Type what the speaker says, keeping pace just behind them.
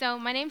So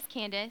my name's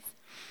Candace.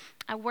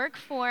 I work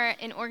for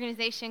an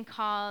organization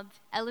called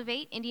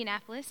Elevate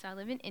Indianapolis, so I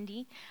live in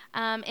Indy,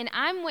 and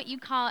I'm what you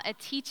call a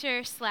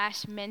teacher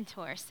slash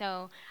mentor.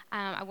 So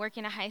I work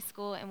in a high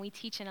school, and we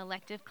teach an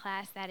elective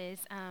class that is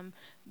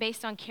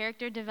based on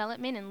character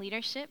development and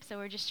leadership. So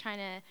we're just trying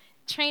to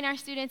train our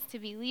students to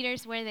be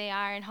leaders where they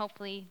are, and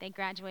hopefully they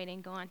graduate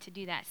and go on to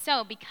do that.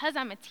 So because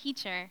I'm a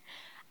teacher,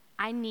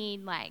 I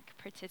need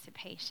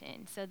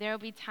participation. So there will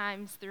be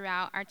times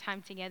throughout our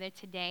time together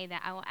today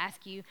that I will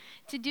ask you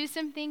to do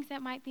some things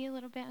that might be a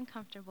little bit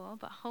uncomfortable,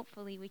 but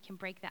hopefully we can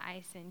break the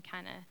ice and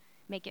kind of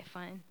make it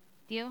fun.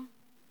 Deal?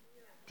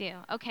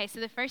 Deal. Okay, so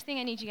the first thing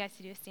I need you guys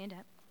to do is stand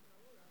up.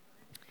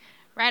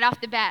 Right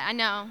off the bat, I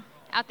know,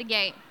 out the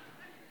gate.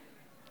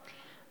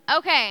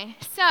 Okay,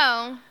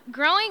 so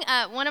growing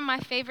up, one of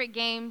my favorite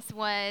games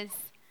was,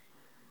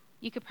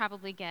 you could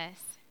probably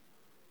guess,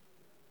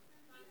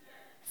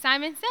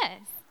 Simon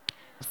Says.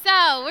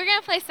 So we're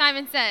gonna play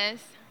Simon Says.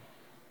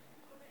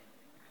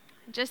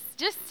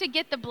 Just to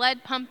get the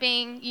blood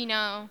pumping, you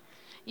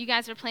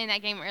guys were playing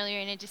that game earlier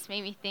and it just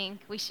made me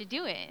think we should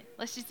do it.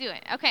 Let's just do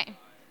it. Okay.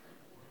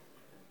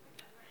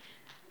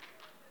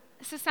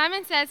 So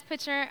Simon Says,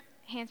 put your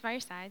hands by your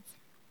sides.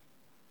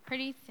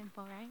 Pretty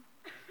simple, right?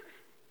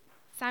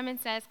 Simon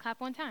Says, clap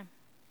one time.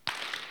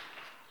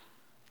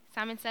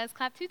 Simon Says,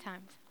 clap 2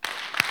 times.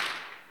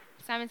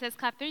 Simon Says,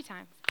 clap 3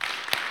 times.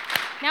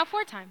 Now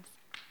 4 times.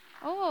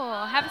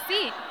 Oh, have a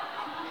seat.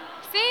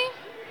 See?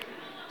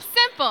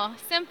 Simple.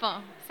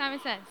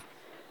 Simon Says.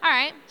 All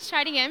right, let's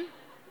try it again.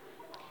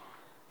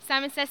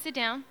 Simon Says, sit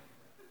down.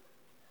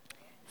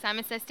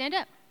 Simon Says, stand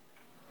up.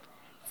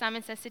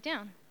 Simon Says, sit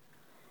down.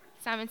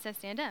 Simon Says,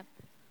 stand up.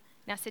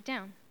 Now sit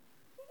down.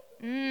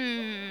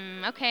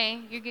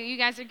 Okay, you're good. You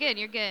guys are good.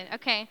 You're good.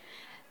 Okay.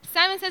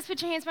 Simon Says,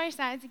 put your hands by your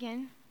sides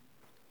again.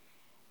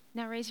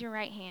 Now raise your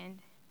right hand.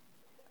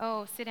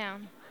 Oh, sit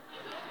down.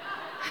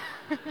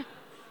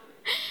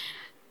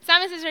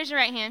 Simon Says, raise your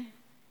right hand.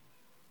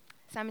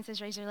 Simon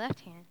Says, raise your left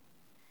hand.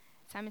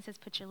 Simon Says,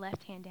 put your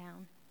left hand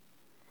down.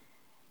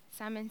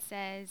 Simon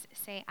Says,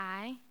 say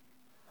I.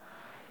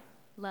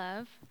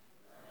 Love.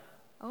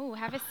 Oh,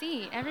 have a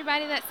seat.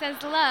 Everybody that says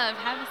love,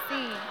 have a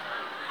seat.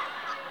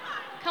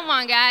 Come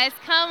on, guys.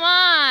 Come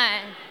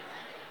on.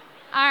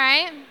 All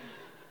right.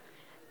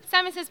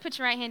 Simon Says, put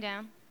your right hand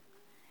down.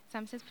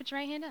 Simon Says, put your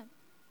right hand up.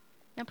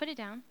 Now put it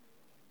down.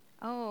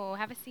 Oh,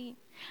 have a seat.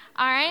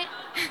 All right.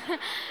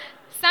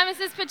 Simon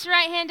Says, put your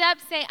right hand up.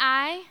 Say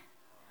I.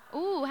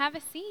 Ooh, have a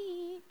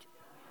seat.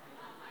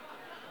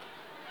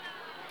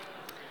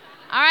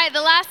 All right,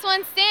 the last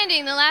one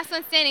standing.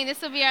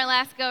 This will be our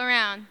last go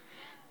around.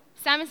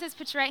 Simon Says,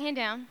 put your right hand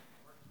down.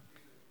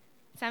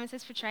 Simon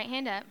Says, put your right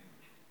hand up.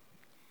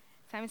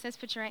 Simon Says,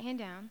 put your right hand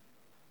down.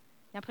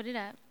 Now put it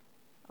up.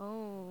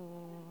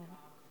 Oh.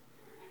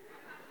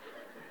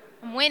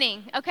 I'm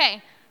winning.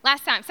 Okay,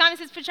 last time. Simon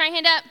Says, put your right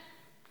hand up.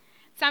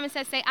 Simon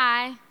Says, say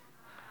I.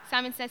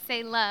 Simon Says,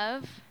 say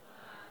love.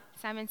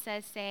 Simon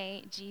Says,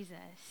 say Jesus.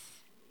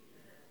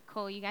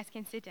 Cool, you guys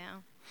can sit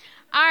down.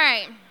 All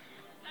right.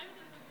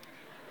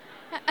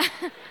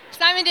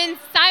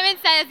 Simon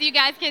says you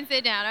guys can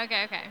sit down.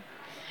 Okay.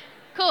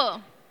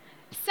 Cool.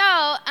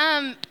 So,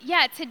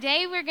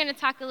 today we're going to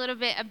talk a little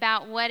bit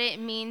about what it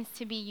means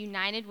to be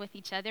united with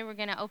each other. We're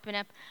going to open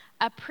up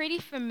a pretty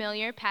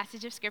familiar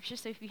passage of Scripture.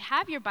 So if you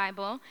have your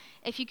Bible,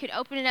 if you could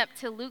open it up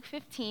to Luke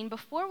 15.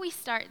 Before we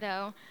start,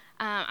 though,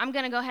 I'm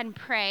going to go ahead and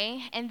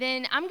pray, and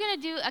then I'm going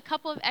to do a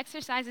couple of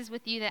exercises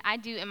with you that I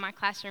do in my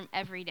classroom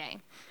every day.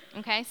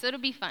 Okay? So it'll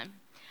be fun.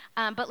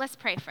 But let's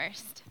pray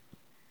first.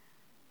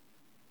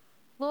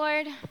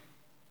 Lord,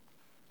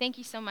 thank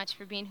you so much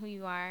for being who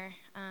you are.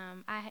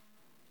 I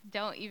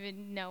don't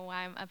even know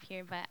why I'm up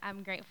here, but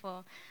I'm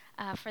grateful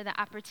for the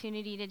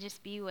opportunity to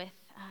just be with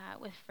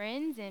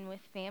friends and with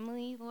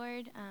family,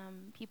 Lord,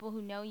 people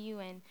who know you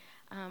and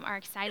are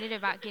excited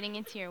about getting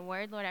into your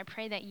word. Lord, I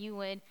pray that you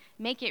would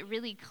make it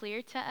really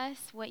clear to us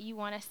what you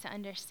want us to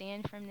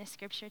understand from this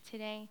scripture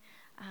today.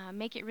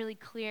 Make it really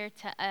clear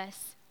to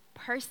us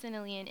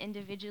personally and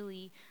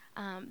individually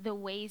the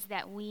ways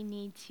that we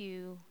need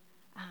to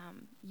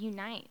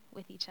unite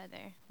with each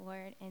other,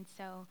 Lord. And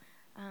so,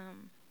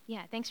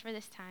 thanks for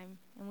this time,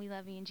 and we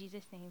love you in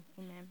Jesus' name.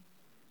 Amen.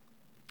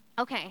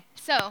 Okay,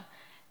 so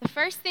the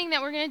first thing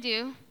that we're going to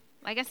do,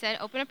 like I said,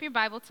 open up your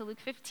Bible to Luke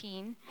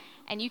 15,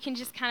 and you can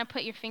just kind of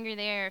put your finger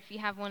there if you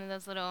have one of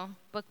those little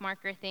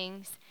bookmarker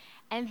things.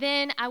 And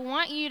then I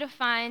want you to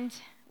find,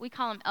 we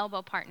call them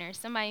elbow partners,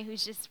 somebody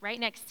who's just right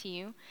next to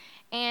you,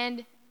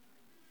 and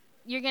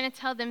you're going to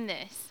tell them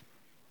this.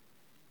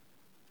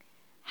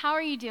 How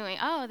are you doing?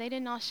 Oh, they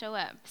didn't all show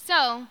up.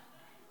 So,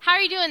 how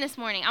are you doing this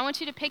morning? I want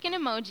you to pick an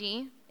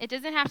emoji. It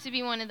doesn't have to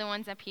be one of the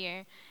ones up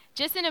here.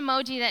 Just an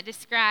emoji that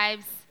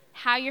describes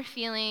how you're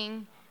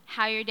feeling,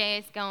 how your day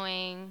is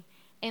going,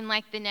 in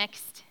the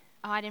next,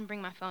 I didn't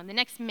bring my phone, the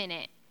next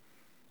minute.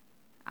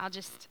 I'll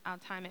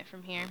time it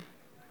from here.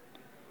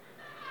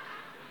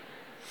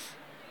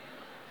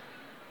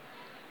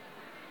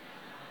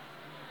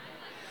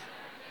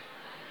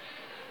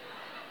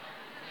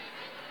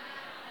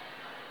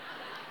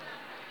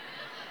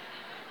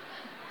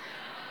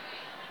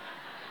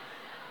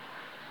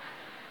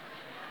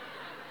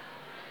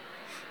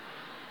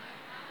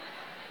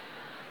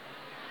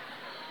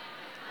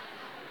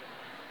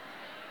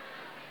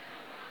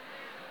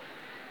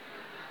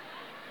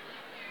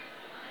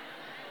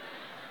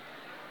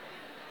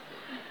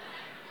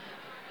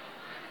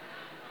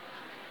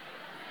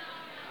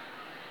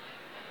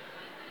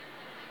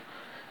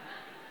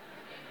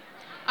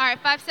 right,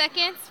 5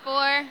 seconds.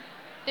 4,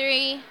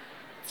 3,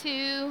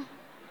 2,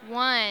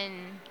 1.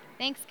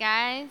 Thanks,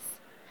 guys.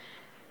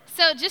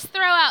 So just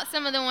throw out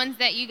some of the ones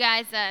that you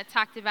guys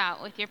talked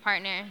about with your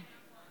partner.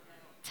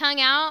 Tongue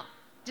out,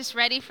 just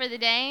ready for the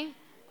day?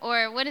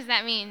 Or what does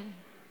that mean?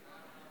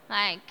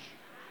 Like,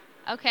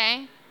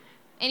 okay.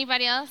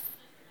 Anybody else?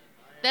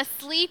 The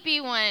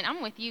sleepy one.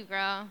 I'm with you,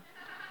 girl.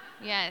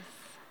 Yes.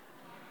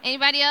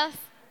 Anybody else?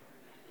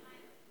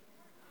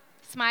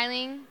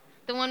 Smiling?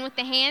 The one with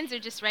the hands or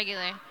just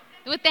regular?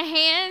 With the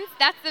hands,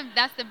 that's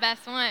the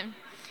best one.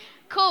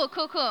 Cool.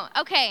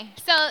 Okay,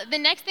 so the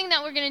next thing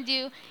that we're going to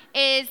do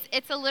is,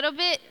 it's a little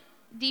bit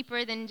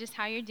deeper than just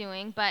how you're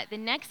doing, but the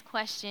next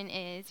question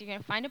is, you're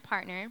going to find a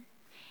partner,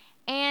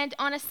 and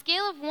on a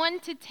scale of 1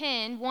 to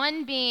 10,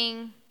 1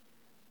 being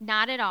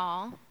not at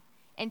all,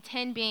 and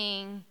 10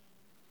 being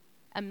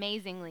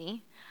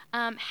amazingly,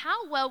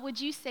 how well would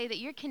you say that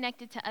you're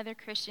connected to other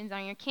Christians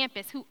on your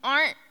campus who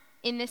aren't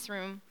in this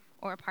room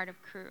or a part of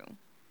Cru?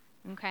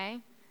 Okay?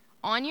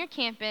 On your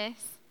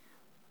campus,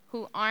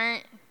 who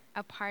aren't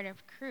a part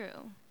of Cru.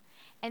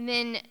 And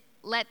then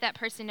let that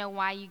person know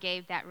why you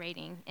gave that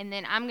rating. And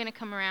then I'm going to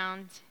come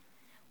around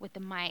with the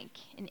mic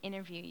and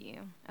interview you,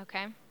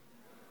 okay?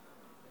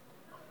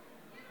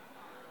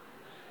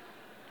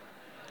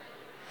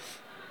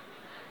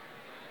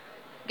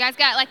 You guys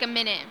got like a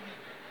minute.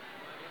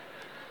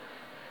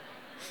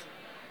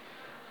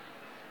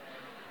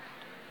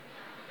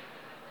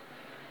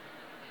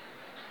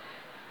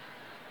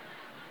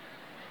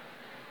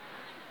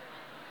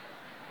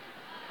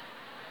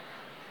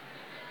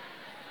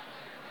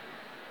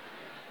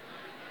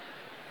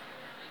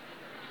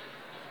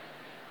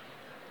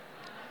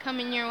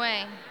 Coming your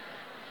way.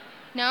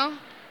 No?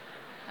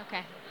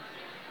 Okay.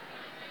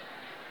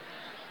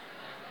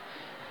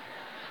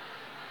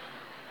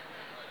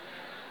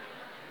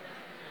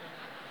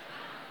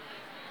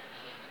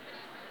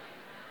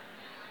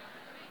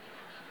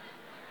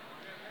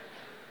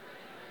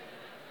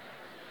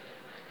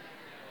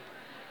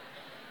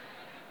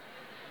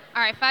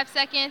 All right, 5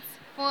 seconds.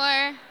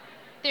 4,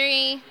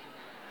 3,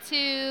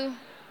 2,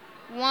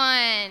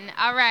 1.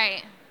 All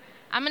right.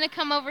 I'm going to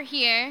come over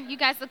here. You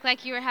guys look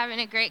like you were having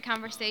a great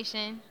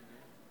conversation.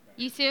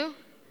 You too?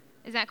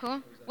 Is that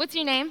cool? What's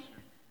your name?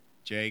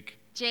 Jake.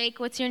 Jake,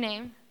 what's your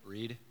name?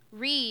 Reed.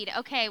 Reed.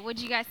 Okay, what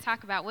did you guys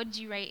talk about? What did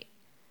you rate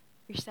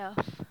yourself?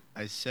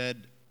 I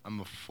said I'm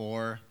a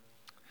 4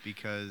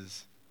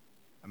 because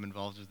I'm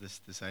involved with this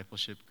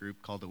discipleship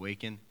group called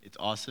Awaken. It's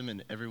awesome,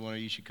 and every one of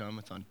you should come.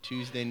 It's on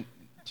Tuesday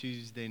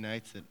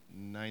nights at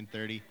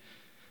 9:30.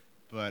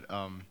 But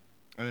I'm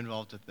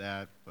involved with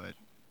that, but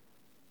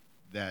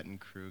that and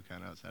Cru,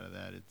 kind of outside of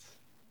that,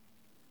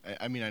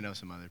 I mean, I know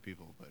some other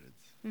people, but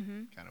it's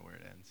kind of where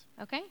it ends.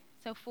 Okay,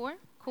 so 4.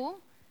 Cool.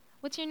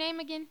 What's your name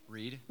again?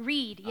 Reed.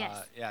 Reed,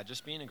 yes. Yeah,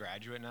 just being a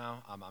graduate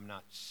now, I'm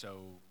not so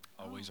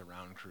always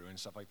around Cru and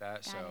stuff like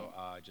that.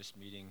 Just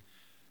meeting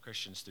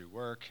Christians through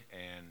work,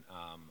 and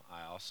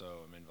I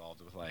also am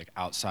involved with like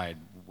outside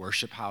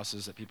worship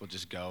houses that people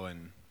just go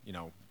and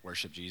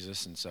worship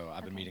Jesus. And so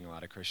I've been meeting a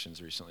lot of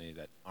Christians recently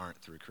that aren't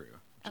through Cru,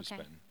 which has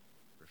been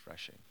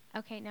refreshing.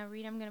 Okay, now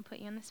Reed, I'm going to put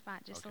you on the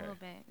spot just a little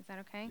bit. Is that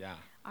okay? Yeah.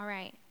 All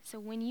right. So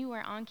when you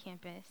were on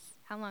campus,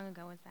 how long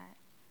ago was that?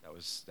 That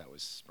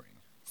was spring.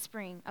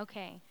 Spring.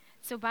 Okay.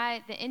 So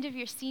by the end of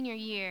your senior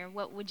year,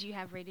 what would you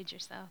have rated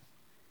yourself?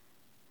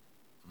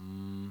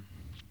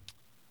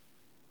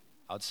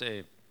 I'd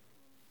say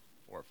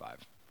 4 or 5.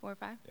 4 or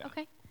 5? Yeah.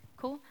 Okay.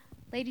 Cool.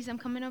 Ladies, I'm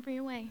coming over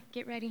your way.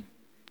 Get ready.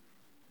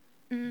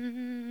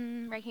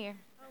 Right here.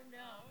 Oh,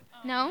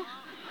 no. No?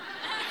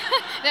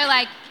 They're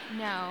like,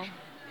 no.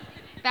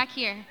 Back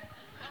here.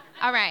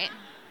 All right.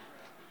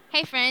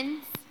 Hey,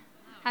 friends.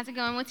 How's it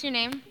going? What's your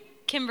name?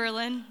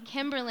 Kimberlyn.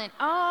 Kimberlyn.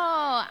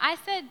 Oh, I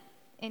said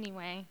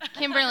anyway.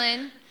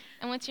 Kimberlyn.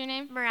 And what's your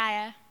name?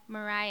 Mariah.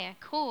 Mariah.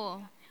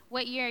 Cool.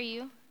 What year are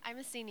you? I'm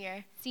a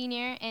senior.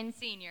 Senior and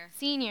Senior.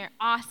 Senior.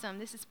 Awesome.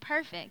 This is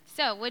perfect.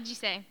 So, what did you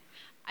say?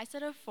 I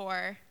said a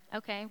 4.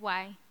 Okay.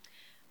 Why?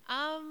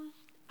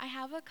 I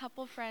have a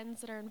couple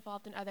friends that are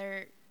involved in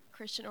other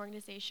Christian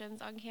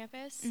organizations on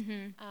campus,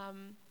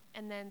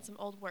 and then some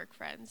old work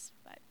friends.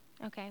 But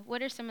okay.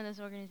 What are some of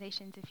those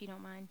organizations, if you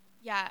don't mind?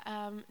 yeah,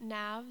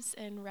 NAVS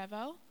and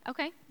Revo.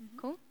 Okay.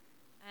 Cool.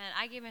 And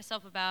I gave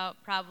myself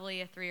about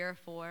probably a 3 or a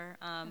 4.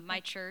 My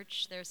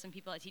church, there's some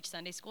people that teach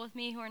Sunday school with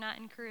me who are not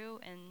in Cru,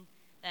 and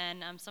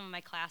then some of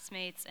my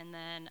classmates, and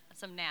then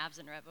some NAVS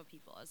and Revo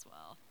people as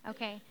well.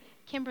 Okay.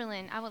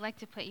 Kimberlyn, I would like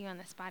to put you on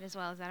the spot as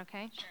well. Is that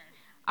okay? Sure.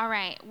 All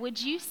right.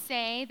 Would you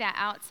say that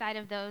outside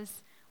of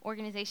those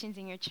organizations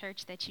in your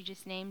church that you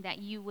just named, that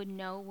you would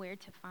know where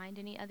to find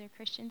any other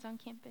Christians on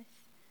campus?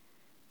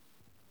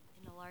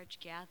 In a large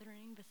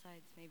gathering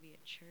besides maybe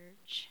a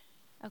church.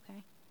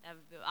 Okay. That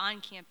would be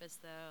on campus,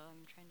 though.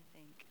 I'm trying to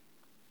think.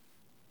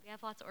 We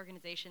have lots of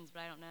organizations,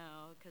 but I don't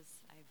know because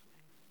I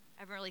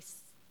haven't really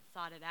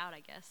sought it out,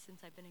 I guess,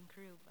 since I've been in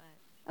Cru.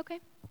 But Okay.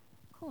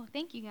 Cool.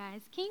 Thank you,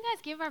 guys. Can you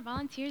guys give our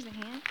volunteers a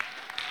hand?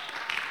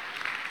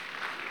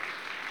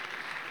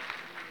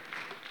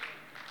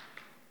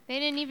 They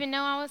didn't even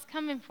know I was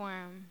coming for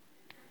them.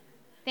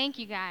 Thank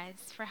you guys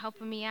for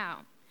helping me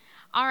out.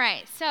 All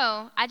right,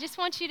 so I just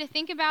want you to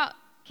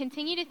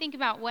continue to think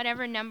about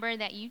whatever number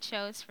that you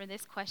chose for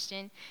this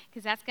question,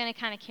 because that's going to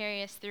kind of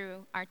carry us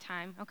through our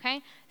time,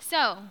 okay?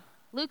 So,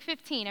 Luke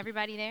 15,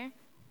 everybody there?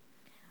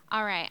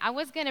 All right, I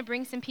was going to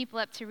bring some people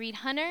up to read.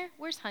 Hunter,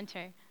 where's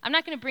Hunter? I'm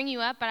not going to bring you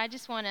up, but I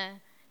just want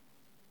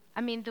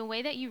to, the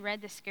way that you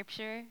read the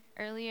scripture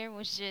earlier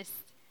was just,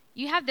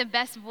 you have the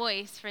best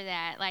voice for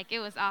that. Like, it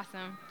was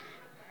awesome.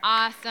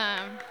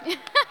 Awesome.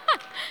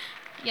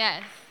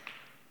 Yes.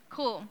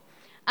 Cool.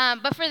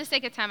 But for the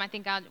sake of time, I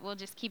think we'll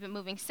just keep it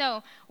moving.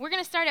 So we're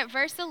going to start at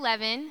verse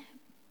 11.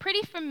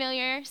 Pretty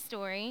familiar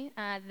story,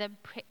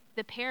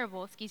 the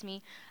parable,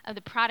 of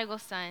the prodigal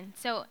son.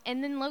 So,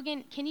 and then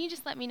Logan, can you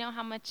just let me know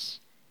how much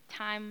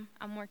time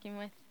I'm working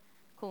with?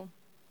 Cool.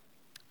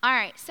 All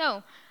right.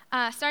 So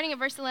starting at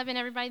verse 11,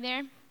 everybody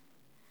there?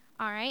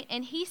 All right.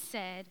 And he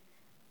said,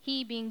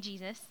 he being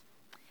Jesus,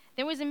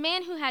 there was a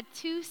man who had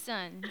 2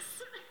 sons.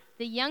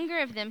 The younger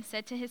of them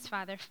said to his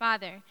father,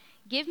 Father,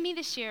 give me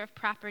the share of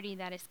property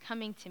that is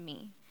coming to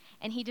me.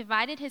 And he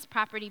divided his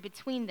property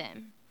between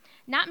them.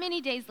 Not many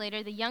days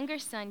later, the younger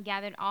son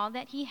gathered all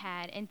that he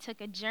had and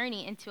took a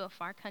journey into a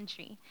far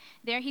country.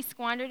 There he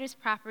squandered his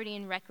property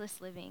in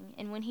reckless living.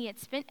 And when he had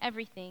spent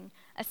everything,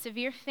 a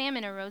severe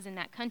famine arose in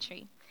that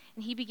country,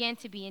 and he began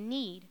to be in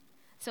need.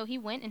 So he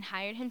went and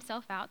hired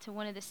himself out to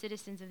one of the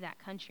citizens of that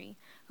country,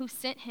 who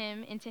sent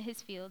him into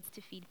his fields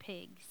to feed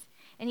pigs.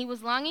 And he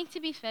was longing to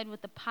be fed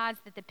with the pods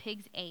that the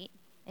pigs ate,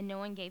 and no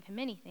one gave him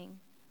anything.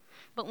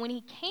 But when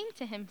he came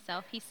to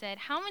himself, he said,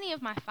 How many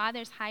of my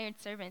father's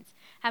hired servants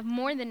have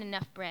more than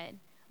enough bread,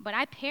 but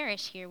I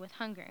perish here with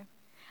hunger?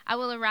 I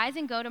will arise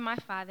and go to my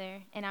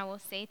father, and I will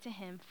say to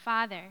him,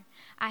 Father,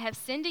 I have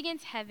sinned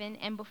against heaven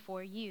and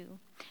before you.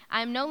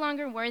 I am no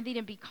longer worthy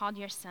to be called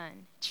your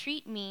son.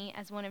 Treat me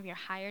as one of your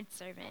hired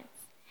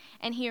servants.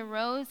 And he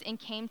arose and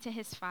came to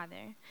his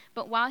father.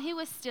 But while he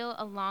was still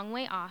a long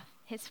way off,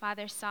 his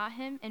father saw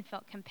him and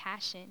felt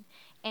compassion,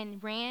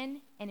 and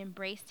ran and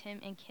embraced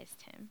him and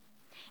kissed him.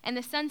 And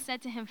the son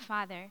said to him,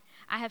 Father,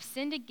 I have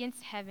sinned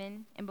against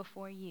heaven and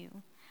before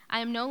you. I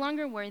am no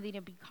longer worthy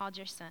to be called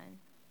your son.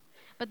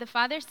 But the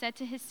father said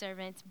to his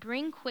servants,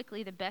 Bring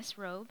quickly the best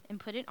robe and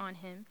put it on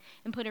him,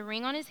 and put a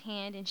ring on his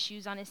hand and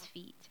shoes on his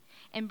feet.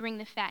 And bring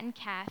the fattened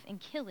calf and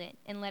kill it,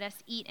 and let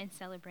us eat and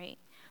celebrate.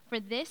 For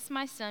this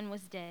my son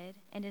was dead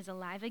and is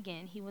alive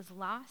again. He was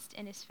lost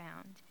and is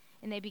found.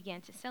 And they began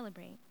to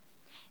celebrate.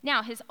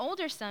 Now his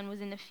older son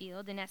was in the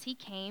field, and as he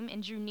came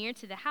and drew near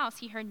to the house,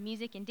 he heard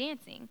music and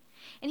dancing.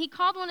 And he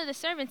called one of the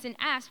servants and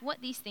asked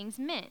what these things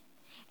meant.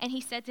 And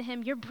he said to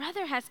him, Your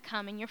brother has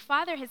come, and your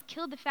father has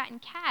killed the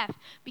fattened calf,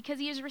 because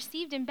he has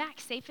received him back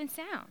safe and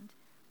sound.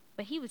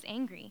 But he was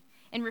angry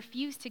and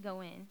refused to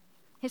go in.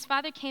 His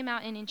father came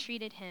out and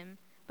entreated him,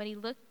 but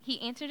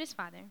he answered his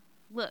father,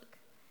 Look,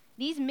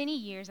 these many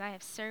years I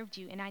have served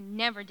you, and I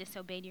never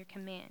disobeyed your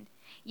command.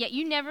 Yet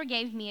you never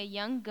gave me a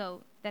young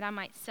goat that I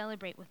might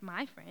celebrate with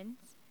my friends.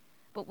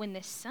 But when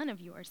this son of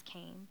yours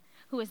came,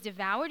 who has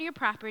devoured your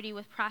property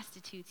with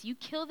prostitutes, you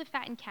killed the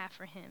fattened calf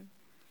for him.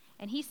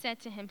 And he said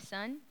to him,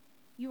 Son,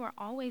 you are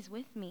always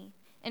with me,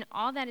 and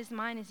all that is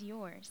mine is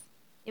yours.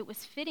 It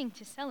was fitting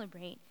to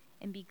celebrate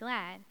and be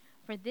glad,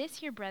 for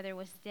this your brother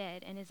was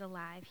dead and is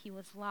alive. He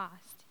was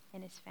lost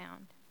and is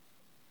found.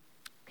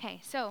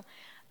 Okay, so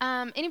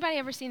anybody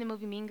ever seen the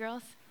movie Mean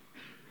Girls?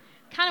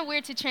 Kind of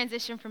weird to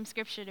transition from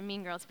scripture to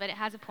Mean Girls, but it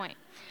has a point.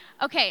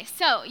 Okay,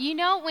 so you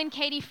know when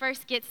Katie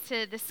first gets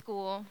to the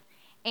school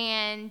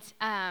and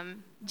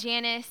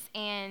Janice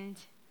and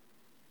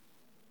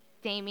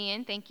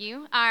Damien, thank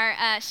you,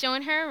 are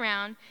showing her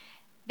around,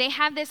 they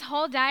have this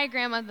whole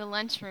diagram of the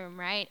lunchroom,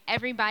 right?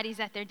 Everybody's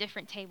at their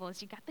different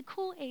tables. You got the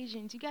cool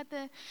Asians, you got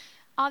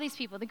all these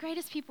people, the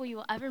greatest people you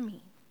will ever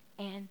meet.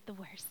 And the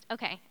worst.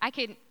 Okay, I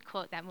could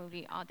quote that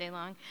movie all day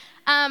long.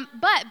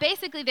 But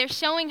basically, they're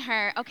showing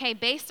her, okay,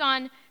 based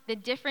on the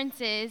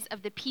differences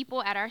of the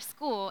people at our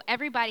school,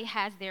 everybody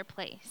has their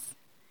place.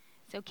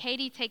 So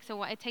Katie it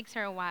takes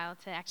her a while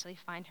to actually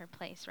find her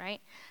place,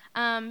 right?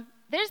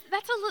 There's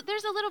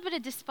a little bit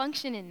of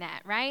dysfunction in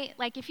that, right?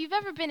 Like if you've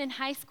ever been in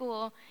high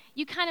school,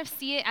 you kind of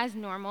see it as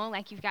normal,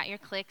 like you've got your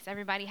cliques,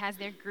 everybody has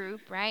their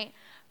group, right?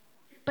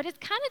 But it's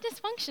kind of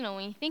dysfunctional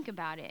when you think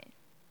about it.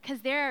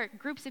 Because there are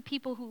groups of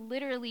people who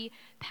literally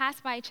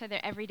pass by each other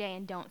every day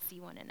and don't see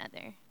one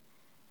another.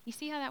 You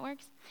see how that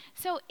works?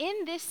 So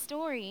in this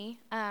story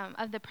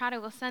of the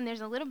prodigal son, there's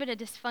a little bit of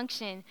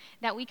dysfunction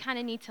that we kind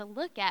of need to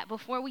look at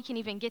before we can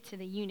even get to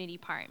the unity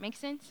part. Make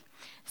sense?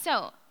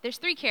 So there's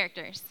 3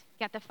 characters.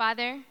 You got the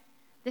father,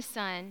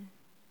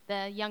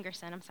 the younger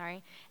son,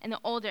 and the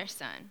older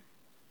son.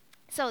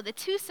 So the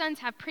 2 sons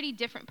have pretty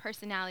different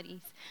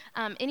personalities.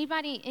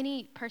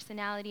 Any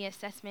personality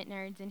assessment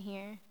nerds in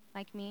here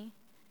like me?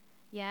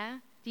 Yeah?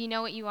 Do you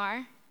know what you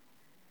are?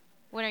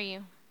 What are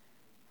you?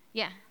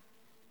 Yeah.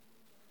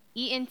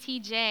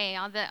 ENTJ,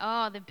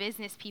 all the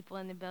business people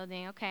in the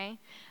building, okay.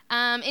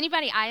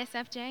 Anybody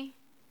ISFJ?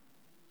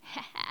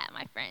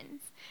 My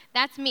friends.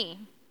 That's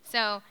me.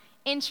 So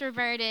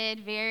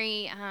introverted,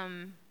 very,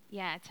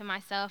 to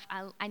myself.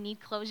 I need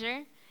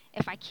closure.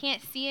 If I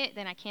can't see it,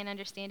 then I can't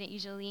understand it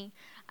usually.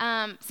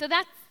 So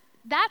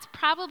that's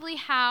probably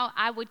how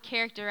I would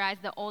characterize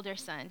the older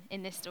son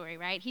in this story,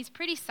 right? He's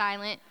pretty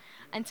silent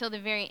until the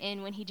very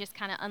end when he just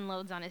kind of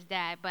unloads on his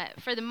dad.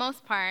 But for the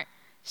most part,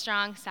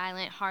 strong,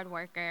 silent, hard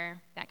worker,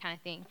 that kind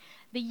of thing.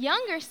 The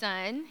younger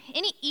son,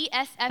 any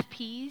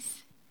ESFPs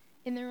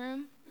in the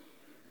room?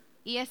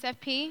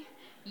 ESFP?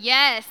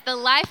 Yes, the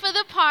life of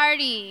the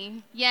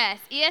party. Yes,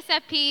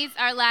 ESFPs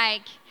are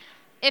like,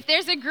 if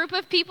there's a group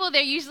of people,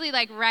 they're usually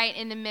like right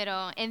in the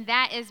middle, and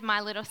that is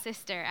my little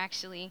sister,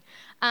 actually.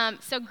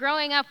 So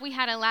growing up, we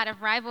had a lot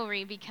of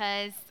rivalry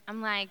because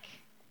I'm like,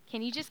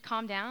 can you just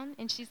calm down?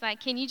 And she's like,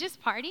 can you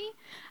just party?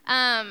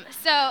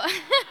 So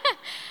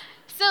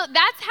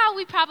that's how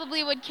we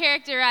probably would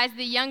characterize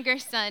the younger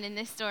son in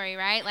this story,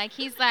 right? Like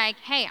he's like,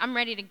 hey, I'm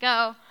ready to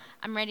go.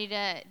 I'm ready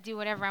to do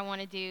whatever I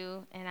want to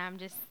do, and I'm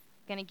just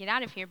going to get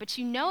out of here. But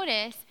you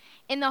notice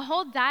in the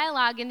whole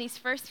dialogue in these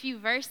first few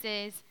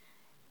verses,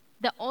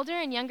 the older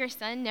and younger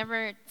son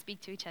never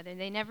speak to each other.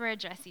 They never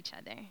address each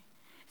other.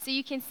 So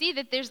you can see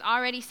that there's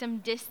already some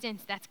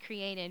distance that's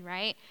created,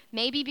 right?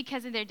 Maybe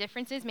because of their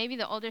differences, maybe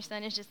the older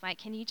son is just like,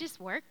 can you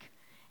just work?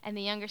 And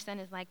the younger son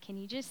is like, can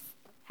you just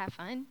have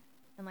fun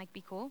and like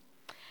be cool?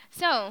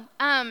 So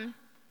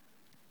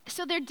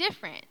they're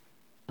different,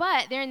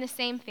 but they're in the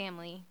same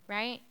family,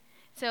 right?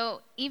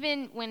 So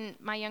even when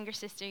my younger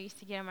sister used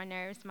to get on my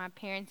nerves, my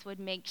parents would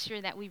make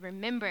sure that we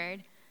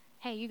remembered,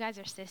 hey, you guys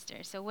are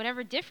sisters. So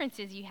whatever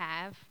differences you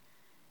have,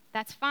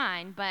 that's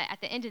fine. But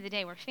at the end of the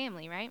day, we're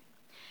family, right?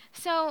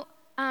 So,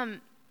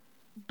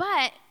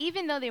 but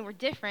even though they were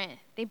different,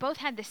 they both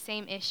had the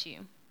same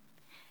issue.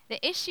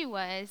 The issue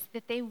was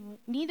that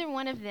neither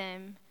one of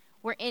them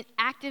were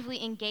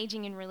actively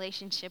engaging in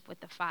relationship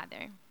with the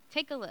Father.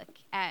 Take a look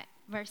at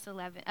verse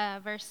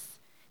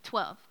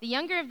 12. The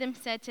younger of them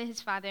said to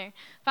his father,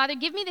 Father,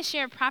 give me the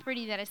share of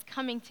property that is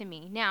coming to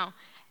me. Now,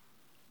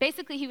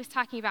 basically, he was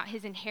talking about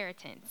his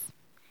inheritance.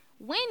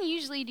 When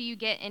usually do you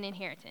get an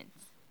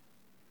inheritance?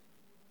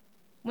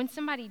 When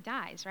somebody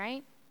dies,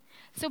 right?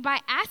 So by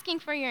asking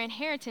for your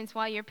inheritance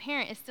while your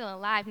parent is still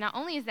alive, not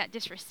only is that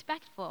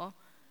disrespectful,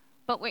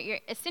 but what you're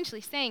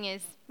essentially saying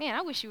is, man,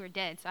 I wish you were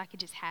dead so I could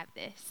just have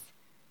this.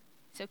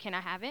 So can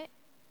I have it?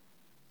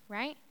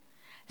 Right?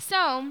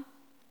 So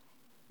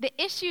the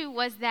issue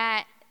was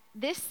that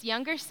this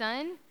younger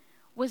son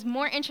was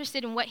more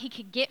interested in what he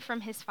could get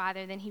from his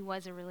father than he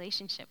was a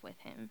relationship with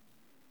him.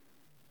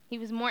 He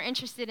was more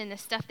interested in the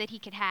stuff that he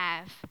could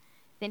have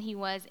than he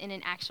was in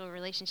an actual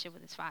relationship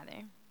with his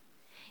father.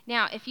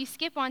 Now, if you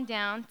skip on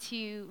down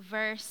to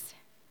verse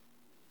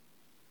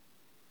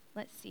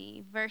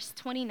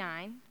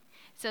 29.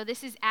 So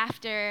this is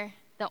after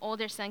the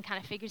older son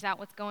kind of figures out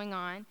what's going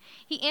on.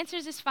 He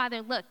answers his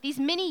father, look, these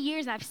many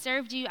years I've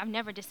served you, I've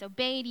never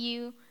disobeyed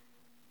you,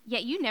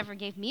 yet you never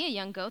gave me a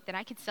young goat that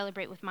I could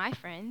celebrate with my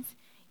friends.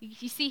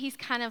 You see, he's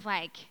kind of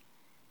like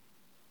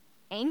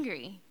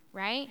angry,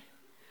 right?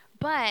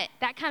 But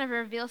that kind of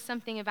reveals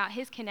something about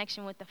his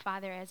connection with the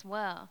Father as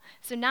well.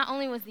 So not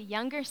only was the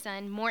younger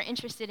son more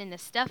interested in the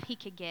stuff he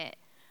could get,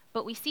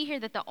 but we see here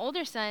that the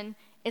older son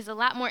is a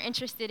lot more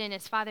interested in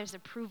his father's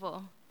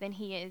approval than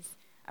he is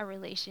a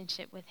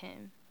relationship with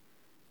him.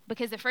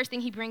 Because the first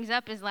thing he brings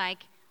up is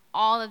like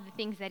all of the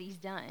things that he's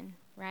done,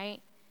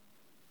 right?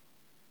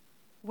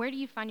 Where do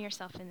you find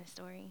yourself in this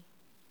story?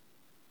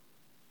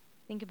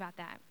 Think about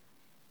that.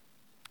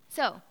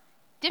 So,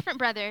 different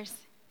brothers,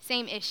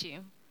 same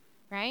issue,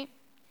 right?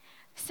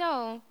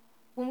 So,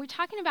 when we're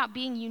talking about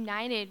being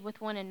united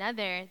with one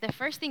another, the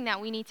first thing that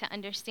we need to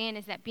understand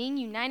is that being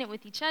united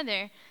with each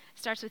other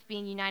starts with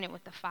being united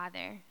with the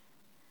Father.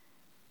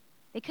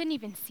 They couldn't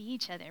even see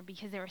each other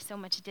because there was so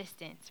much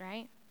distance,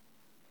 right?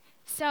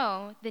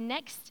 So, the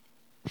next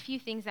few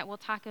things that we'll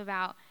talk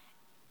about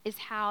is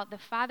how the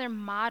Father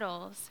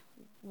models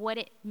what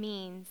it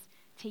means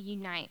to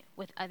unite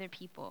with other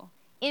people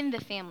in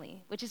the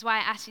family, which is why I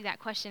asked you that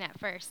question at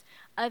first.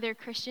 Other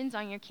Christians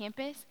on your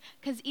campus?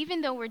 Because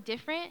even though we're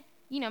different,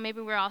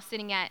 maybe we're all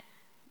sitting at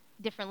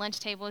different lunch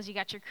tables. You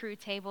got your crew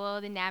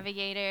table, the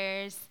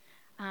navigators.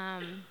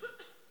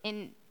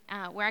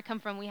 Where I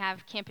come from, we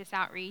have campus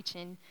outreach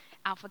and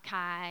Alpha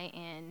Chi,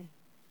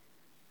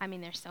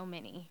 and there's so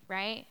many,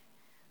 right?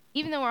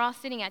 Even though we're all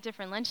sitting at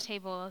different lunch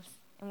tables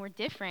and we're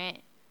different,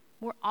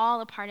 we're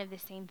all a part of the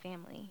same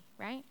family,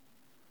 right?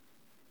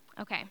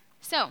 Okay,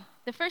 so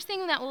the first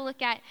thing that we'll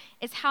look at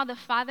is how the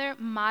Father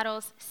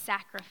models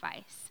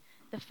sacrifice.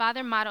 The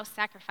Father models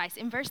sacrifice.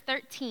 In verse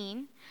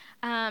 13,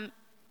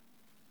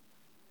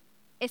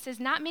 it says,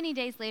 not many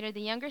days later,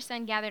 the younger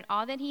son gathered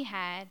all that he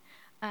had,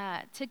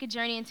 took a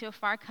journey into a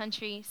far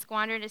country,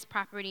 squandered his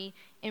property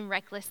in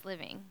reckless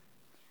living.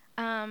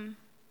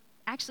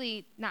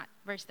 Actually, not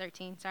verse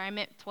 13. Sorry, I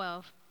meant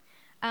 12.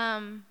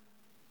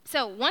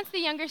 So once the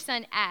younger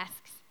son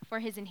asks for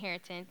his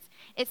inheritance,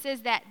 it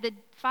says that the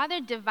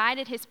father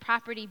divided his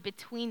property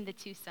between the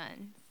two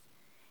sons.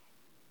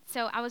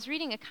 So I was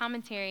reading a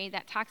commentary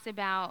that talks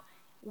about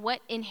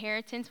what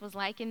inheritance was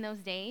like in those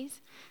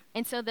days.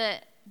 And so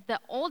the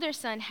older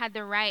son had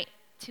the right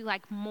to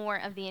like more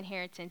of the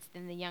inheritance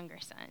than the younger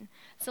son.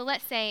 So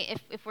let's say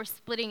if we're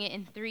splitting it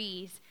in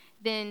threes,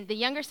 then the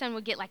younger son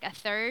would get like a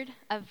third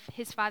of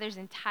his father's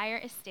entire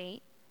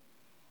estate,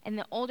 and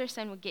the older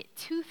son would get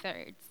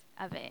 2/3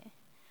 of it.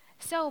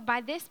 So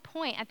by this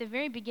point, at the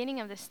very beginning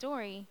of the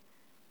story,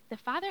 the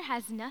father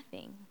has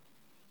nothing.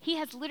 He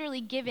has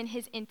literally given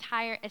his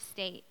entire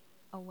estate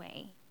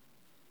away.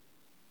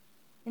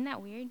 Isn't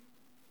that weird?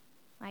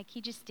 Like,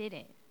 he just did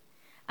it.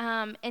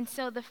 And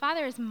so the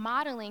father is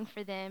modeling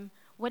for them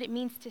what it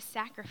means to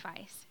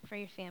sacrifice for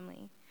your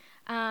family.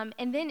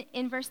 And then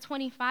in verse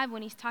 25,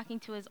 when he's talking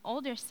to his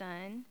older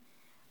son,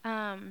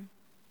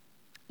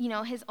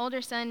 his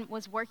older son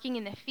was working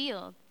in the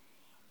field,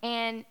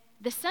 and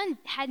the son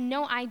had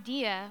no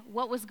idea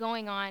what was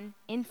going on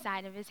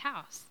inside of his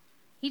house.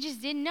 He just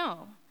didn't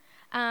know.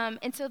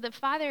 And so the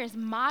father is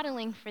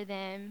modeling for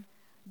them,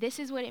 this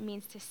is what it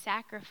means to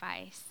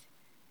sacrifice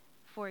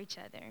for each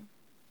other.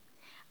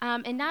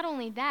 And not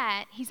only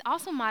that, he's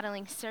also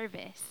modeling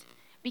service,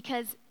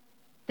 because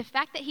the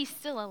fact that he's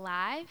still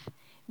alive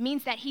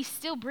means that he's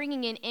still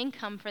bringing in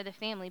income for the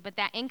family, but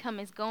that income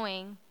is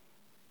going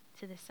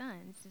to the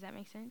sons. Does that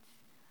make sense?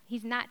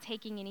 He's not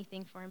taking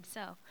anything for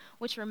himself,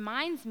 which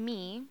reminds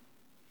me,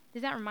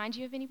 does that remind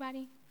you of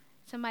anybody?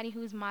 Somebody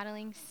who's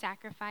modeling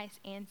sacrifice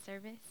and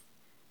service?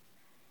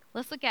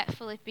 Let's look at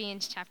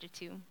Philippians chapter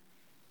 2.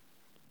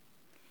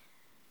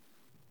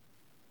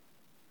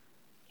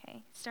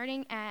 Okay,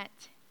 starting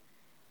at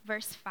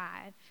verse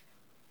 5.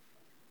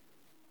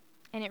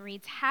 And it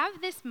reads, "Have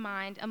this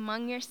mind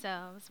among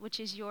yourselves, which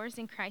is yours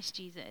in Christ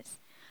Jesus,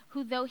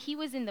 who though he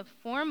was in the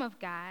form of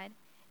God,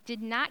 did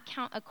not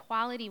count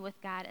equality with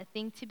God a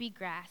thing to be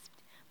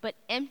grasped, but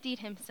emptied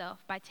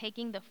himself by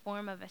taking the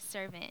form of a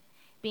servant,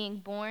 being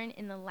born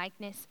in the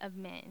likeness of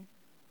men."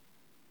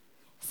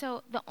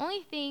 So the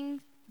only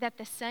thing that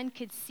the son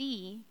could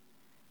see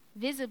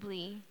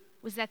visibly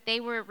was that they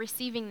were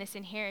receiving this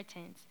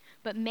inheritance.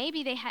 But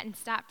maybe they hadn't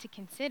stopped to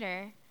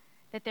consider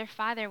that their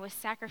father was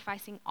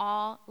sacrificing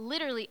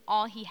literally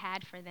all he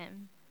had for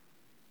them.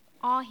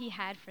 All he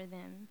had for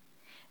them.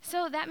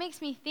 So that makes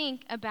me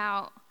think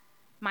about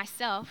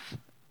myself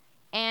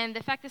and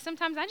the fact that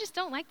sometimes I just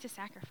don't like to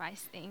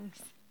sacrifice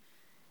things.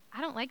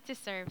 I don't like to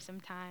serve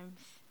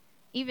sometimes,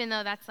 even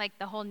though that's like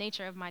the whole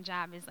nature of my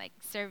job is like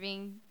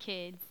serving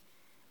kids.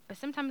 But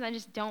sometimes I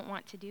just don't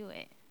want to do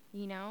it,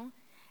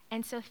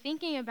 And so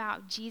thinking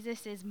about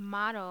Jesus'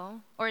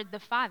 model, or the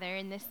Father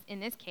in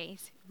this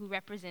case, who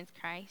represents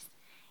Christ,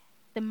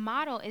 the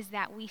model is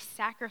that we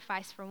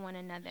sacrifice for one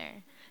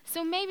another.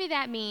 So maybe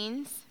that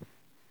means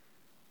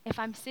if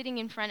I'm sitting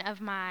in front of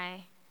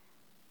my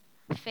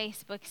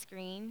Facebook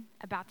screen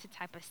about to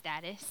type a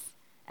status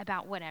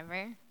about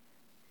whatever,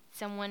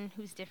 someone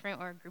who's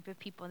different or a group of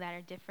people that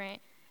are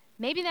different,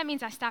 maybe that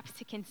means I stop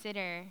to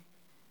consider,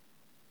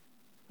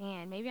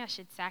 man, maybe I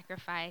should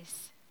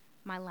sacrifice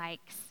my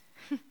likes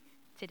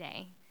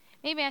today.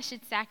 Maybe I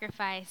should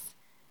sacrifice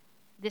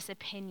this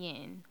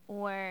opinion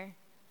or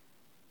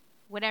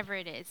whatever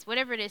it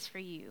is for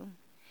you.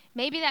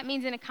 Maybe that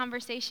means in a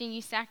conversation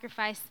you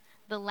sacrifice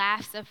the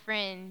laughs of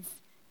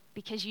friends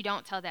because you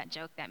don't tell that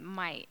joke that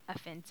might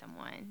offend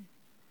someone,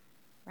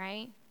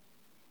 right?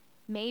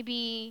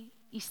 Maybe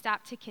you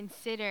stop to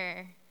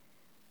consider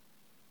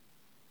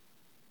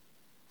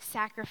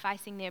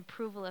sacrificing the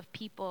approval of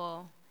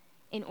people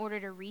in order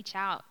to reach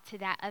out to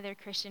that other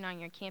Christian on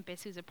your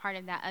campus who's a part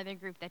of that other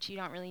group that you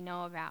don't really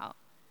know about.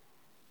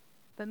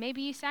 But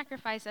maybe you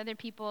sacrifice other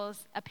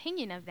people's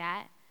opinion of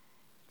that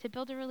to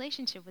build a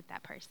relationship with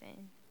that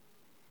person,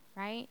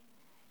 right?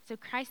 So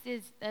Christ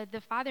is,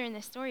 the Father in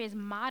this story is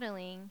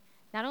modeling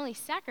not only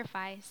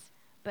sacrifice,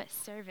 but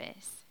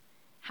service.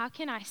 How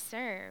can I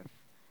serve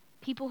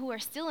people who are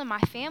still in my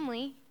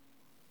family,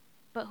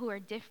 but who are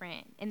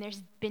different? And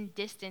there's been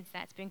distance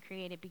that's been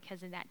created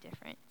because of that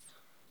difference.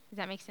 Does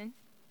that make sense?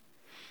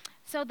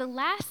 So the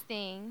last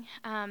thing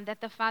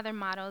that the Father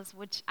models,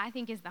 which I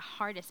think is the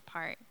hardest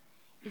part,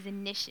 is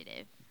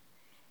initiative.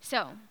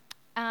 So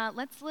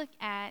let's look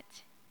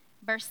at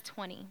verse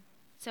 20.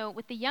 So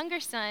with the younger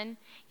son,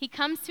 he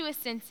comes to his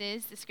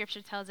senses, the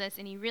scripture tells us,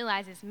 and he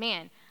realizes,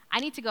 man, I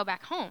need to go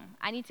back home.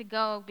 I need to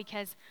go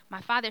because my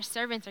father's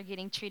servants are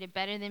getting treated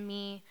better than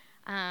me.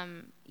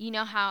 You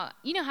know how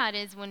it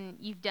is when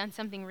you've done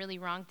something really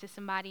wrong to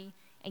somebody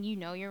and you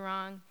know you're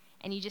wrong,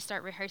 and you just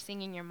start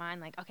rehearsing in your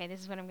mind, like, okay,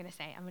 this is what I'm going to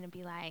say. I'm going to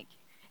be like,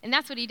 and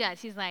that's what he does.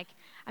 He's like,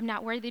 I'm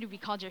not worthy to be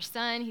called your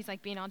son. He's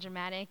like being all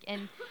dramatic.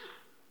 And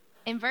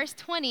in verse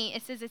 20,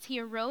 it says, as he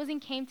arose and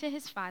came to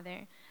his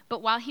father,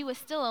 but while he was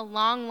still a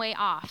long way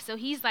off, so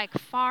he's like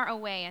far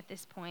away at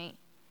this point,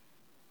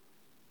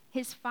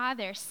 his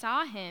father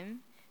saw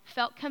him,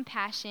 felt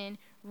compassion,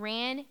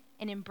 ran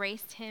and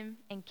embraced him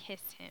and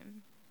kissed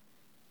him.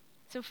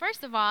 So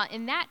first of all,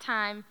 in that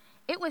time,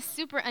 it was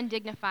super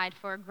undignified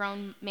for a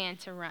grown man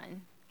to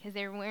run because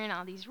they were wearing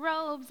all these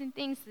robes and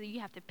things, so you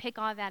have to pick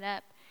all that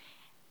up.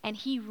 And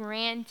he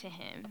ran to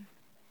him.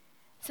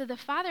 So the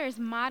Father is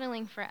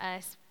modeling for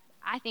us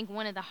I think,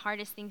 one of the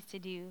hardest things to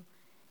do,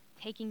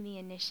 taking the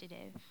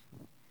initiative.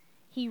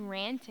 He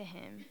ran to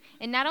him.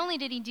 And not only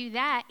did he do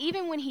that,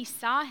 even when he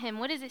saw him,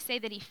 what does it say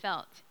that he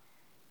felt?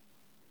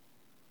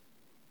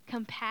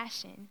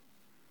 Compassion.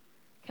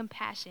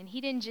 Compassion.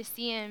 He didn't just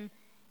see him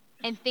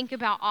and think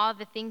about all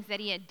the things that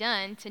he had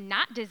done to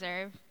not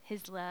deserve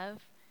his love.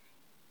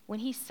 When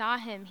he saw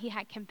him, he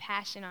had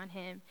compassion on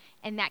him,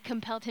 and that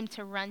compelled him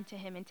to run to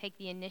him and take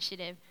the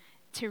initiative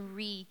to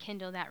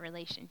rekindle that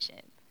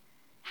relationship.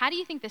 How do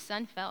you think the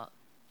son felt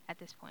at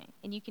this point?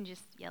 And you can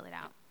just yell it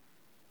out.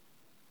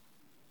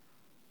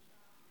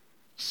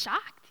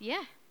 Shocked,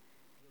 yeah.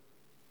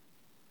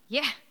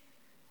 Yeah,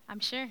 I'm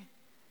sure.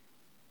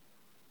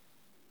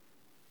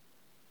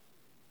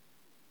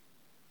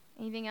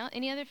 Anything else?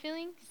 Any other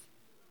feelings?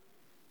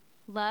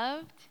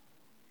 Loved,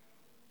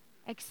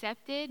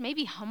 accepted,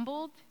 maybe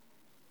humbled,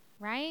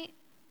 right?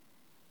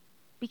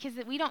 Because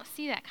we don't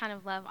see that kind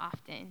of love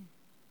often.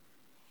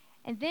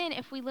 And then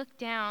if we look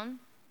down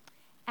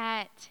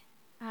at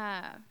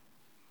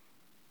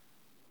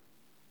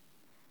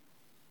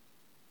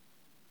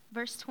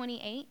verse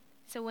 28,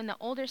 so when the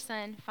older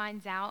son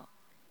finds out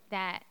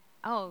that,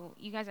 oh,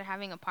 you guys are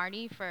having a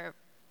party for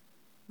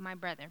my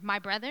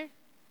brother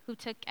who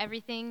took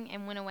everything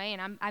and went away,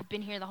 and I've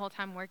been here the whole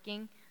time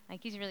working.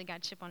 Like, he's really got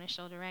a chip on his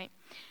shoulder, right?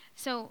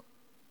 So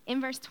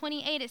in verse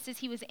 28, it says,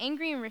 he was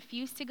angry and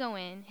refused to go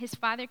in. His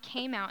father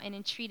came out and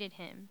entreated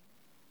him.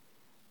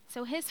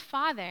 So his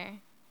father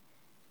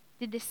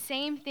did the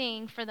same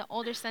thing for the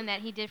older son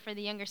that he did for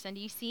the younger son. Do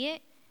you see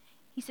it?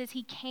 He says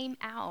he came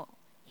out.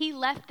 He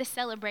left the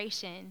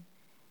celebration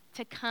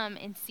to come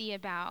and see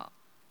about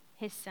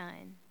his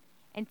son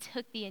and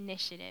took the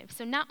initiative.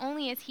 So not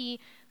only is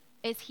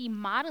he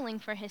modeling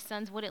for his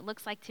sons what it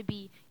looks like to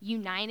be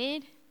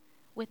united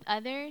with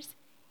others,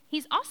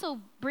 he's also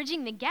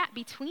bridging the gap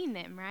between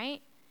them,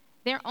 right?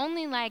 They're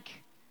only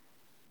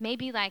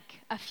maybe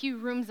a few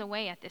rooms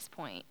away at this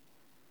point.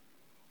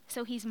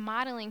 So he's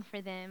modeling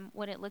for them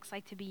what it looks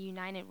like to be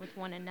united with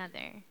one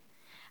another.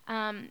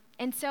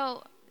 And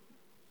so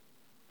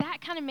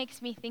that kind of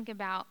makes me think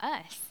about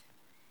us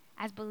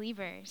as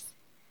believers.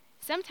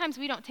 Sometimes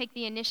we don't take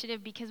the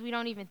initiative because we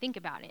don't even think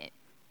about it.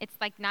 It's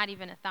not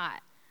even a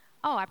thought.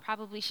 Oh, I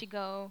probably should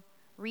go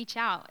reach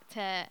out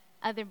to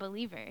other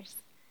believers.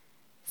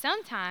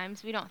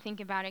 Sometimes we don't think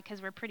about it because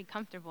we're pretty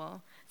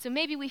comfortable. So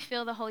maybe we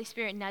feel the Holy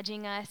Spirit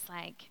nudging us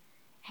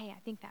hey, I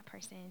think that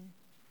person,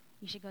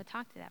 you should go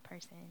talk to that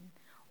person,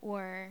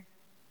 or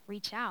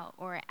reach out,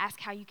 or ask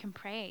how you can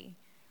pray.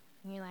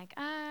 And you're like,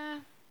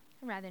 I'd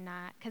rather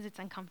not, because it's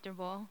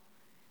uncomfortable.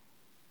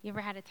 You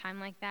ever had a time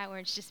like that where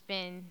it's just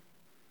been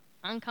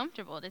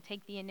uncomfortable to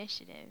take the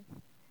initiative?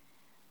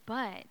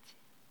 But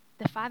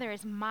the Father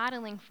is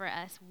modeling for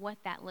us what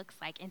that looks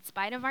like. In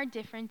spite of our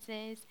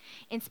differences,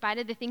 in spite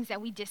of the things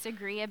that we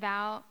disagree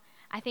about,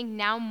 I think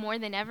now more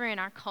than ever in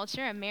our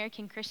culture,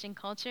 American Christian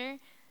culture,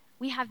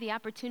 we have the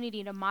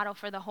opportunity to model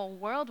for the whole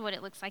world what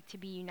it looks like to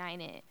be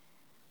united.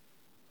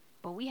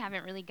 But we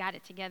haven't really got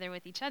it together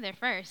with each other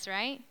first,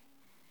 right?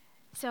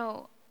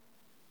 So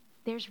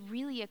there's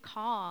really a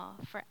call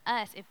for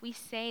us, if we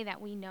say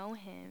that we know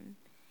him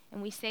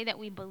and we say that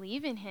we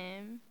believe in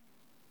him,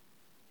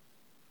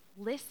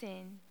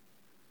 listen,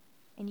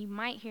 and you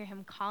might hear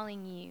him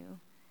calling you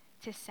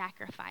to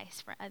sacrifice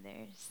for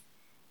others.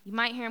 You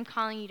might hear him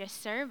calling you to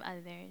serve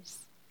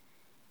others.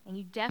 And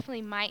you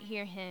definitely might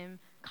hear him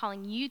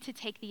calling you to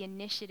take the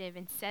initiative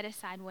and set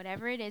aside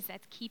whatever it is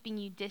that's keeping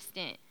you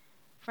distant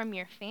from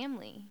your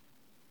family.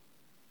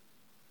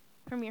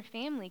 From your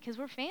family, because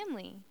we're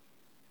family.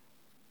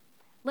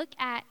 Look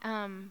at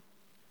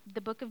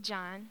the book of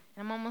John.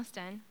 I'm almost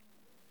done.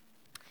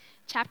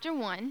 Chapter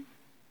 1.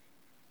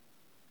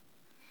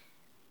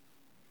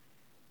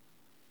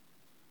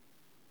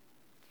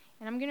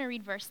 And I'm going to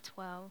read verse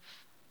 12.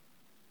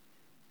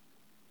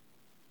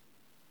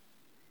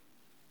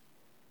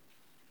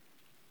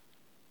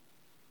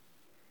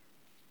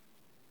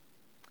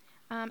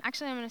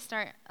 Actually, I'm going to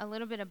start a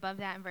little bit above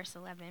that in verse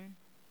 11.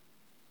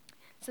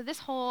 So this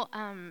whole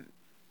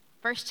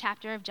first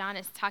chapter of John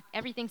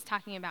everything's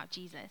talking about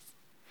Jesus.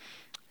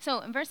 So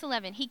in verse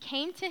 11, he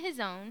came to his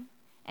own,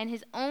 and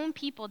his own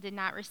people did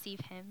not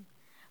receive him.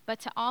 But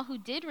to all who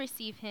did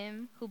receive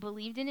him, who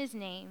believed in his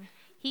name,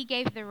 he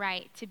gave the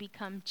right to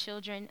become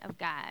children of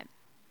God.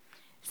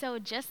 So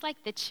just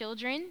like the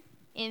children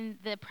in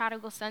the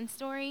prodigal son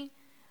story,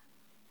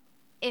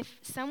 if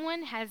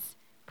someone has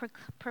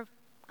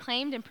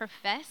proclaimed and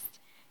professed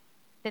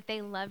that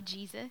they love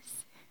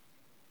Jesus,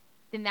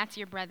 then that's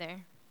your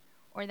brother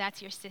or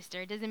that's your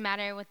sister. It doesn't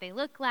matter what they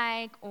look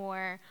like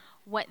or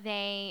what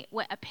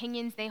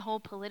opinions they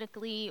hold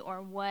politically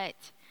or what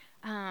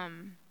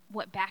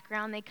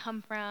background they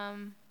come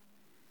from.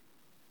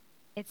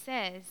 It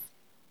says,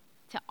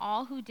 to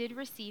all who did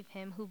receive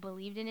him, who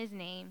believed in his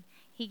name,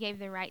 he gave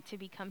the right to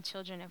become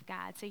children of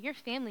God. So your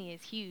family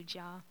is huge,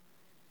 y'all.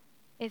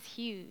 It's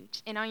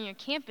huge. And on your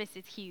campus,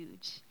 it's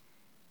huge.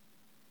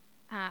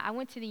 I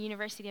went to the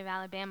University of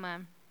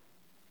Alabama,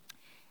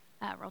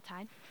 Roll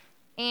Tide.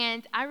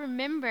 And I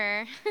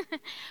remember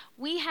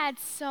we had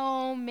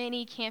so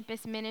many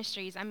campus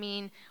ministries. I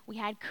mean, we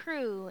had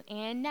Crew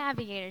and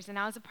Navigators, and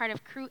I was a part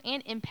of Crew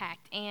and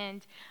Impact.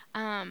 And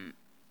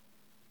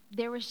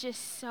there was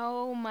just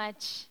so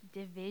much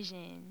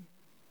division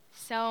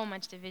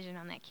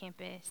on that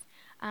campus.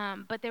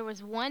 But there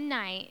was one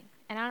night,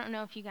 and I don't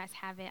know if you guys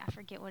have it. I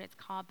forget what it's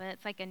called, but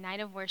it's like a night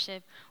of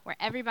worship where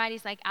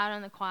everybody's like out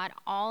on the quad.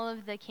 All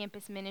of the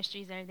campus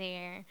ministries are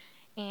there,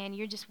 and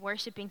you're just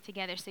worshiping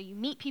together. So you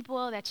meet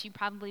people that you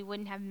probably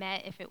wouldn't have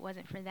met if it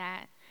wasn't for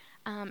that.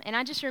 And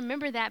I just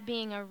remember that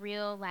being a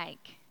real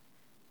like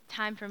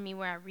time for me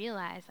where I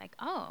realized like,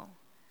 oh,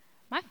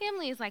 my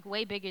family is like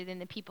way bigger than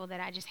the people that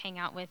I just hang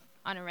out with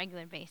on a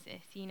regular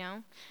basis, you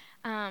know?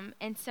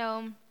 And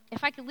so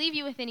if I could leave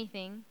you with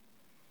anything,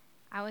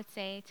 I would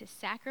say to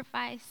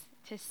sacrifice,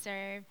 to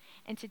serve,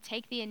 and to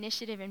take the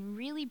initiative and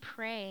really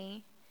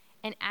pray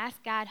and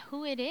ask God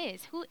who it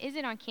is. Who is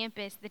it on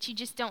campus that you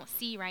just don't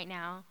see right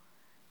now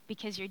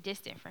because you're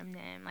distant from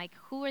them? Like,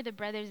 who are the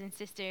brothers and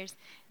sisters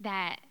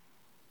that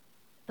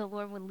the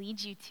Lord would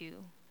lead you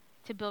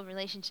to build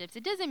relationships?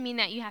 It doesn't mean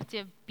that you have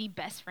to be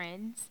best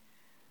friends,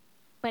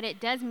 but it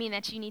does mean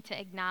that you need to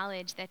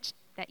acknowledge that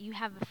you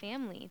have a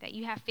family, that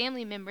you have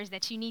family members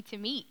that you need to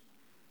meet,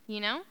 you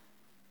know?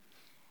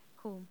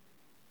 Cool.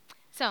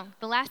 So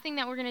the last thing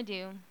that we're going to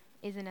do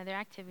is another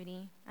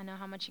activity. I know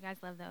how much you guys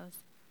love those.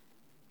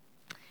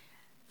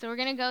 So we're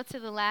going to go to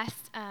the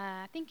last,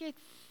 I think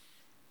it's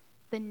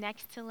the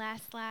next to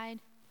last slide.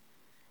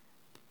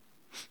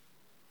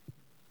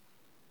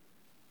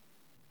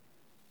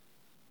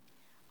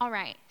 All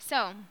right,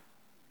 so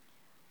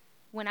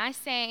when I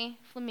say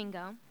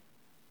flamingo,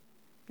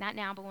 not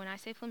now, but when I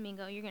say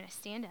flamingo, you're going to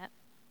stand up.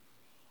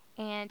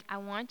 And I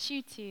want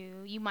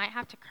you might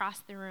have to cross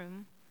the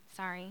room,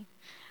 sorry.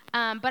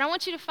 But I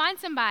want you to find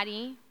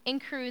somebody in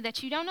Crew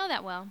that you don't know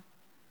that well.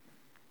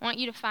 I want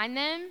you to find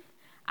them.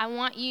 I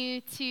want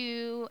you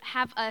to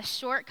have a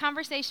short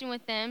conversation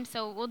with them.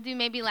 So we'll do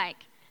maybe like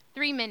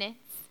 3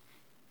 minutes.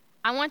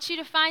 I want you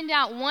to find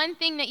out one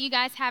thing that you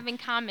guys have in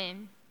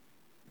common.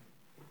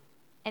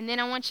 And then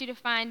I want you to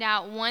find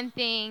out one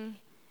thing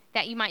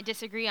that you might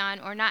disagree on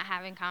or not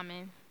have in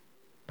common.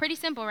 Pretty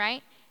simple,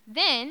 right?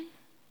 Then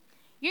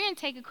you're going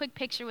to take a quick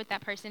picture with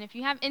that person. If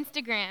you have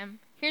Instagram,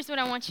 here's what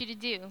I want you to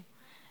do.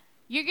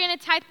 You're going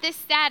to type this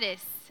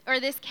status or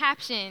this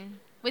caption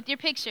with your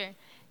picture.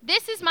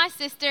 This is my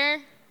sister,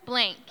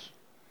 blank,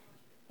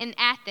 and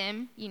at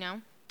them, you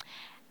know.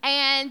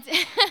 And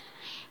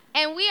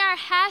and we are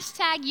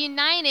hashtag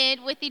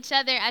united with each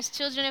other as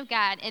children of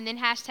God, and then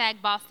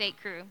hashtag Ball State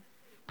Crew.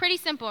 Pretty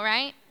simple,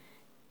 right?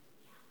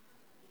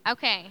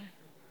 Okay.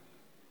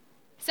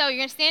 So you're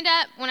going to stand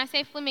up when I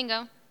say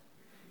flamingo.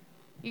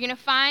 You're going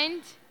to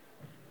find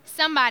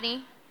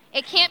somebody.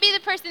 It can't be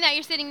the person that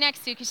you're sitting next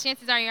to because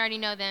chances are you already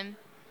know them.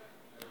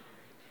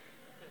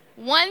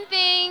 One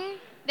thing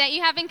that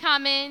you have in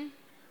common,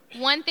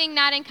 one thing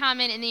not in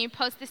common, and then you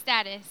post the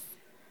status.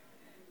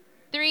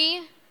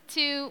 3,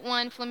 2,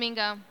 1,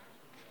 flamingo.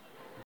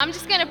 I'm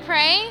just going to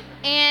pray,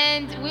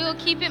 and we will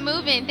keep it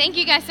moving. Thank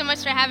you guys so much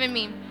for having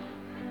me.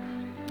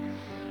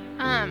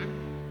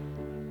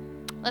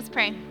 Let's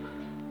pray.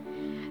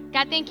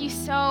 God, thank you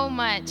so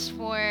much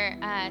for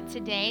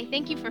today.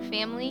 Thank you for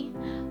family.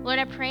 Lord,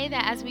 I pray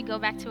that as we go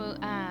back to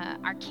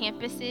our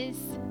campuses,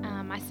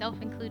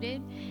 myself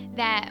included,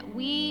 that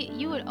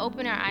you would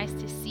open our eyes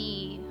to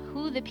see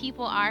who the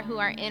people are who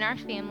are in our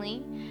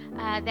family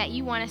that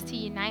you want us to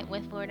unite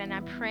with, Lord. And I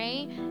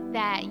pray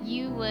that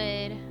you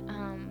would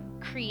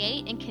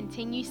create and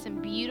continue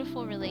some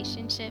beautiful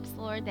relationships,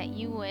 Lord, that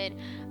you would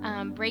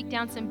break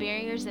down some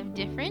barriers of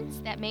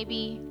difference that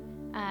maybe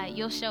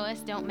you'll show us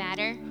don't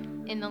matter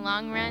in the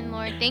long run,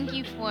 Lord. Thank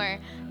you for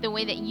the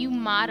way that you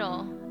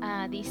model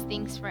these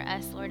things for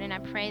us, Lord. And I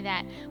pray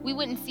that we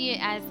wouldn't see it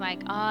as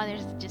like, oh,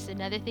 there's just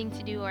another thing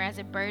to do or as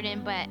a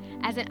burden, but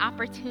as an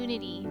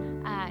opportunity,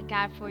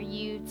 God, for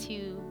you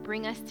to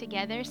bring us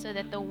together so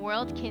that the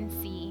world can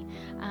see.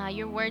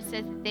 Your word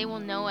says that they will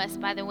know us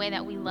by the way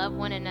that we love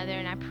one another.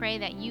 And I pray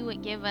that you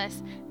would give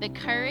us the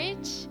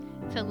courage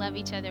to love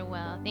each other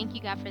well. Thank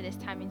you, God, for this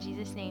time. In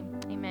Jesus' name,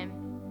 amen.